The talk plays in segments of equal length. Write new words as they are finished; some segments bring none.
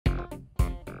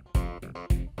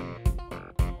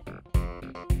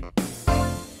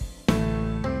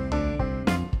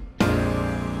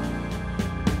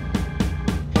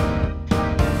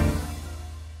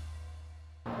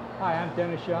I'm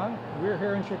Dennis Young. We're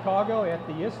here in Chicago at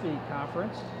the ISTE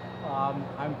conference.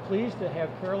 I'm pleased to have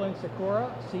Carolyn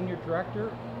Sykora, Senior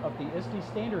Director of the ISTE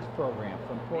Standards program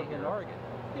from Portland, Oregon.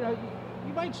 You know,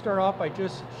 you might start off by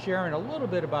just sharing a little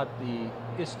bit about the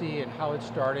ISTE and how it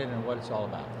started and what it's all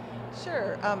about.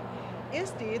 Sure.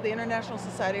 ISTE, the International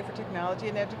Society for Technology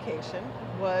and Education,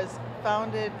 was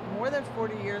founded more than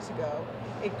 40 years ago.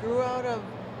 It grew out of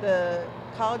the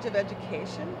College of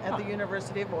Education at the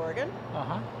University of Oregon.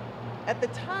 At the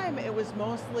time, it was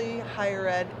mostly higher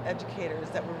ed educators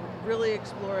that were really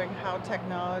exploring how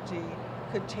technology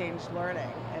could change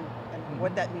learning and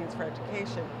what that means for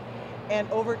education. And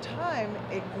over time,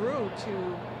 it grew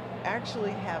to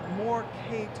actually have more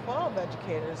K-12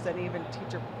 educators than even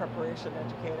teacher preparation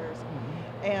educators.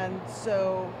 And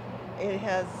so it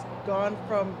has gone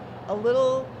from a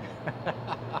little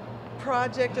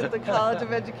project at the College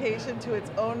of Education to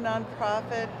its own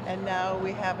nonprofit, and now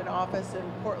we have an office in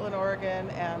Portland, Oregon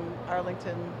and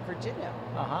Arlington, Virginia.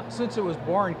 Since it was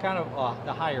born kind of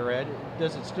the higher ed,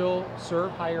 does it still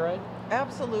serve higher ed?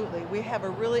 Absolutely. We have a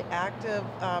really active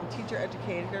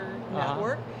teacher-educator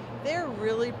network. They're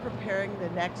really preparing the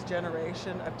next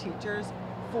generation of teachers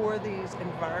for these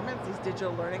environments, these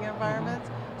digital learning environments.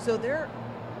 So they're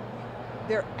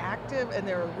active and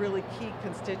they're a really key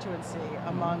constituency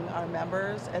among our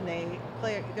members, and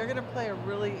they're going to play a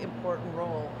really important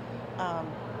role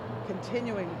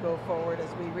continuing to go forward as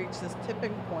we reach this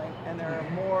tipping point and there are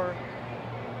more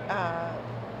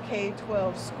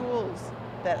K-12 schools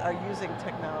that are using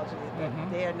technology,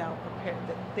 that they are now prepared,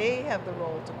 that they have the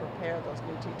role to prepare those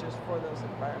new teachers for those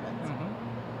environments.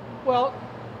 Well,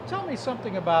 tell me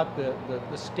something about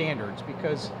the standards,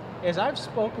 because as I've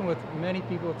spoken with many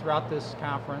people throughout this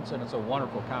conference, and it's a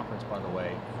wonderful conference by the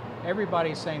way,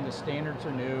 everybody's saying the standards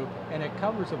are new and it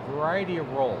covers a variety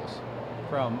of roles,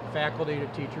 from faculty to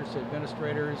teachers to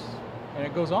administrators, and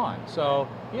it goes on. So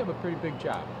you have a pretty big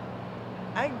job.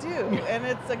 I do, and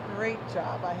it's a great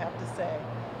job, I have to say.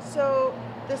 So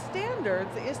the standards,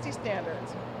 the ISTE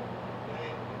Standards,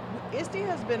 ISTE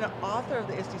has been an author of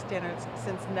the ISTE Standards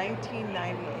since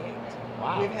 1998.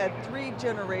 Wow. We've had 3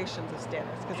 generations of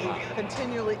standards because we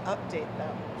continually update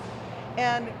them.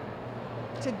 And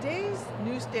today's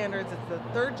new standards, it's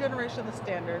the 3rd generation of the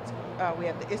standards. We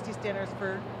have the ISTE Standards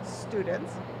for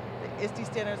students, the ISTE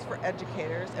Standards for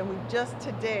educators, and we just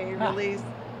today released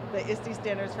the ISTE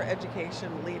Standards for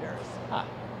education leaders.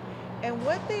 And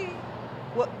what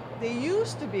they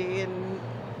used to be in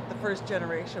the 1st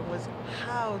generation was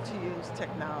how to use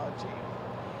technology.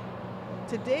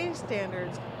 Today's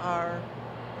standards are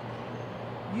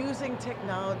using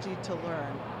technology to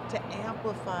learn, to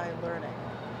amplify learning.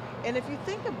 And if you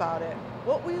think about it,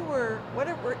 what we're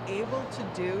able to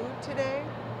do today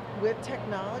with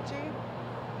technology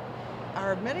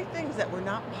are many things that were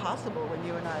not possible when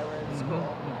you and I were in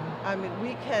school. I mean,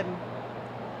 we can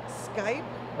Skype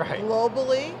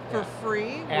globally for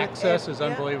free. Access is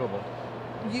unbelievable.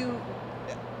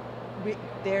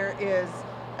 There is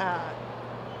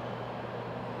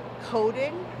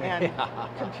coding and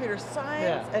computer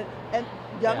science, and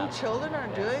young children are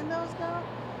doing those now.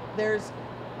 There's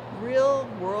real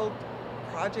world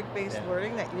project-based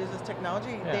learning that uses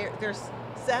technology. There's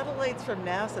satellites from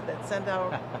NASA that send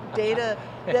out data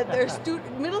that their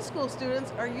middle school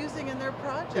students are using in their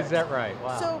projects. Is that right?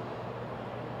 Wow. So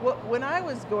when I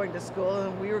was going to school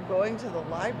and we were going to the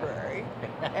library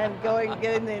and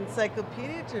getting the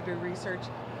encyclopedia to do research,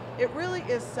 it really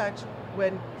is such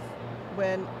when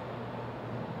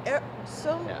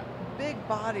so big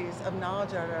bodies of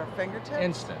knowledge are at our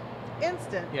fingertips.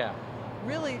 Instant.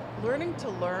 Really, learning to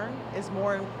learn is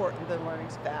more important than learning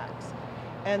facts.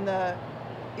 And the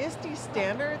ISTE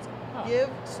Standards give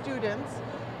students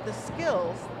the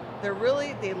skills. They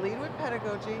lead with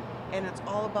pedagogy, and it's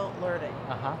all about learning.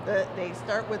 They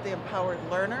start with the empowered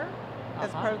learner as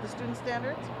part of the student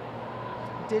standards.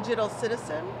 Digital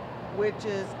citizen, which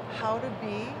is how to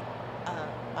be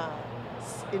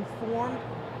informed,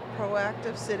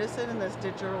 proactive citizen in this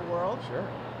digital world.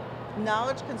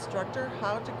 Knowledge constructor,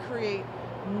 how to create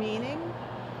meaning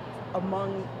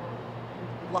among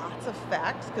lots of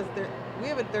facts, because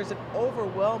there's an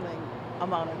overwhelming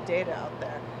amount of data out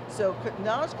there. So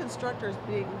knowledge constructor is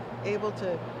being able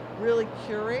to really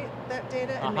curate that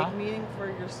data and make meaning for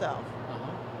yourself.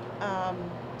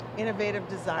 Innovative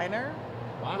designer,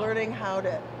 learning how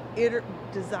to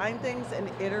design things and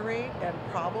iterate and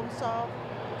problem solve.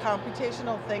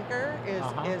 Computational thinker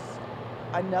is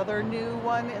another new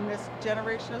one in this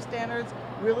generation of standards,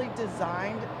 really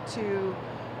designed to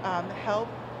help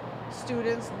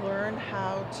students learn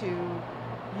how to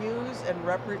use and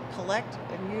collect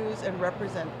and use and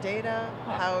represent data,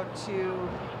 how to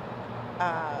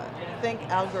think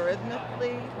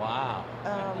algorithmically. Wow.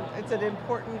 It's an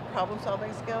important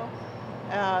problem-solving skill.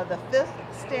 The fifth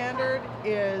standard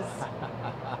is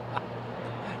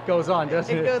Goes on,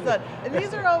 doesn't it? it goes on. And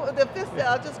these are all, the fifth,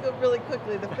 I'll just go really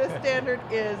quickly. The fifth standard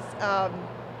is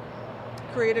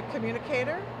creative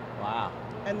communicator. Wow.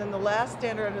 And then the last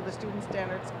standard under the student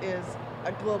standards is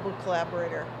a global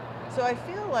collaborator. So I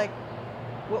feel like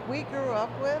what we grew up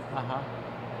with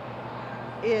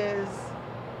is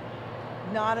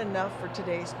not enough for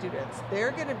today's students.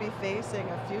 They're going to be facing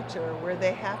a future where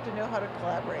they have to know how to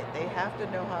collaborate. They have to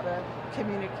know how to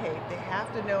communicate. They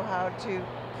have to know how to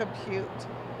compute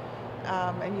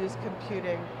and use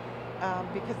computing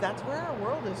because that's where our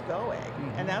world is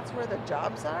going and that's where the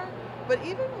jobs are. But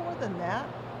even more than that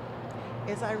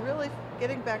is I really,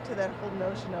 getting back to that whole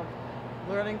notion of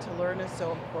learning to learn is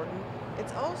so important.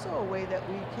 It's also a way that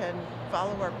we can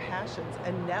follow our passions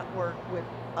and network with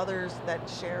others that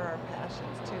share our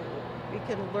passions too. We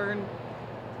can learn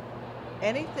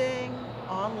anything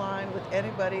online with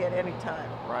anybody at any time.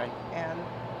 Right. And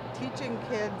teaching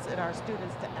kids and our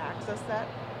students to access that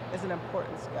is an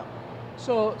important skill.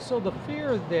 So the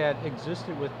fear that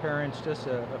existed with parents just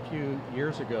a few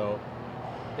years ago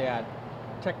that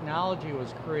technology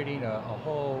was creating a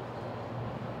whole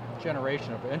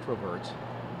generation of introverts,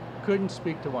 couldn't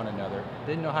speak to one another,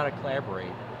 didn't know how to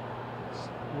collaborate,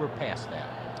 we're past that.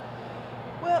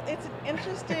 Well, it's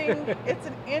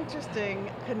an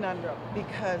interesting conundrum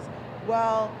because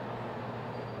while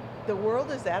the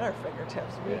world is at our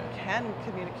fingertips, we can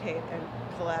communicate and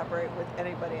collaborate with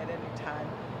anybody at any time.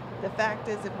 The fact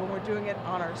is that when we're doing it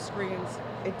on our screens,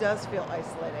 it does feel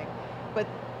isolating. But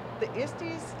the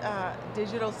ISTE's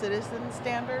Digital Citizen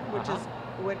Standard, which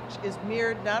is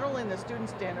mirrored not only in the student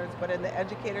standards, but in the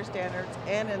educator standards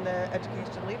and in the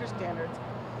education leader standards,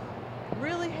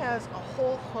 really has a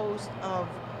whole host of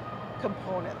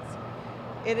components.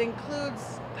 It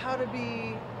includes how to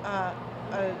be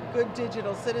a good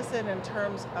digital citizen in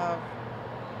terms of,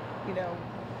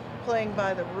 playing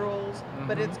by the rules,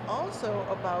 but it's also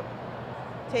about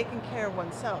taking care of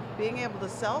oneself, being able to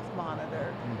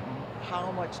self-monitor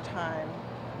how much time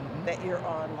that you're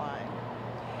online.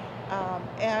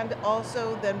 And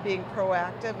also then being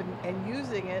proactive and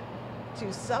using it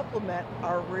to supplement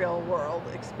our real world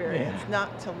experience,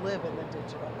 not to live in the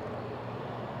digital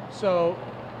world. So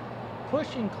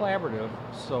pushing collaborative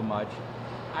so much,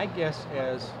 I guess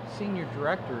as senior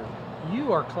director,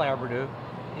 you are collaborative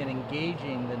in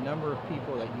engaging the number of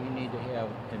people that you need to have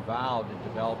involved in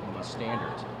developing these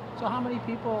standards. So how many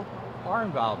people are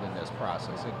involved in this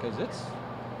process? Because it's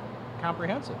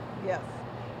comprehensive. Yes.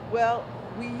 Well,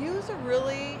 we use a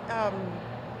really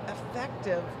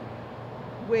effective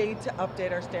way to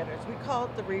update our standards. We call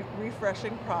it the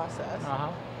refreshing process.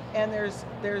 And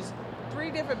there's three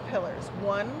different pillars.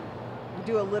 One, we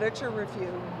do a literature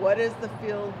review. What is the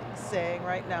field saying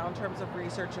right now in terms of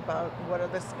research about what are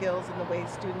the skills and the ways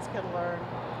students can learn?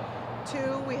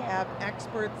 Two, we have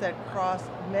experts that cross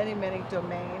many, many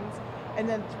domains. And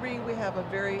then three, we have a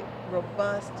very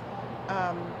robust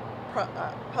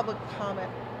public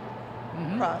comment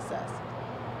process.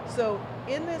 So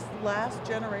in this last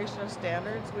generation of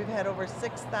standards, we've had over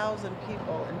 6,000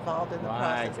 people involved in the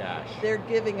process. My gosh. They're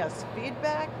giving us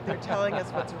feedback, they're telling us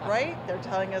what's right, they're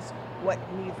telling us what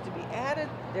needs to be added,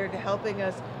 they're helping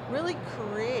us really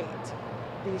create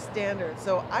these standards.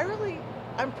 So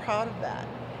I'm proud of that.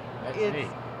 That's neat.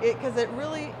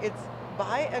 It's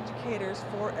by educators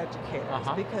for educators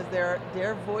because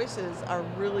their voices are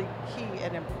really key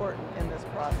and important in this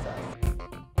process.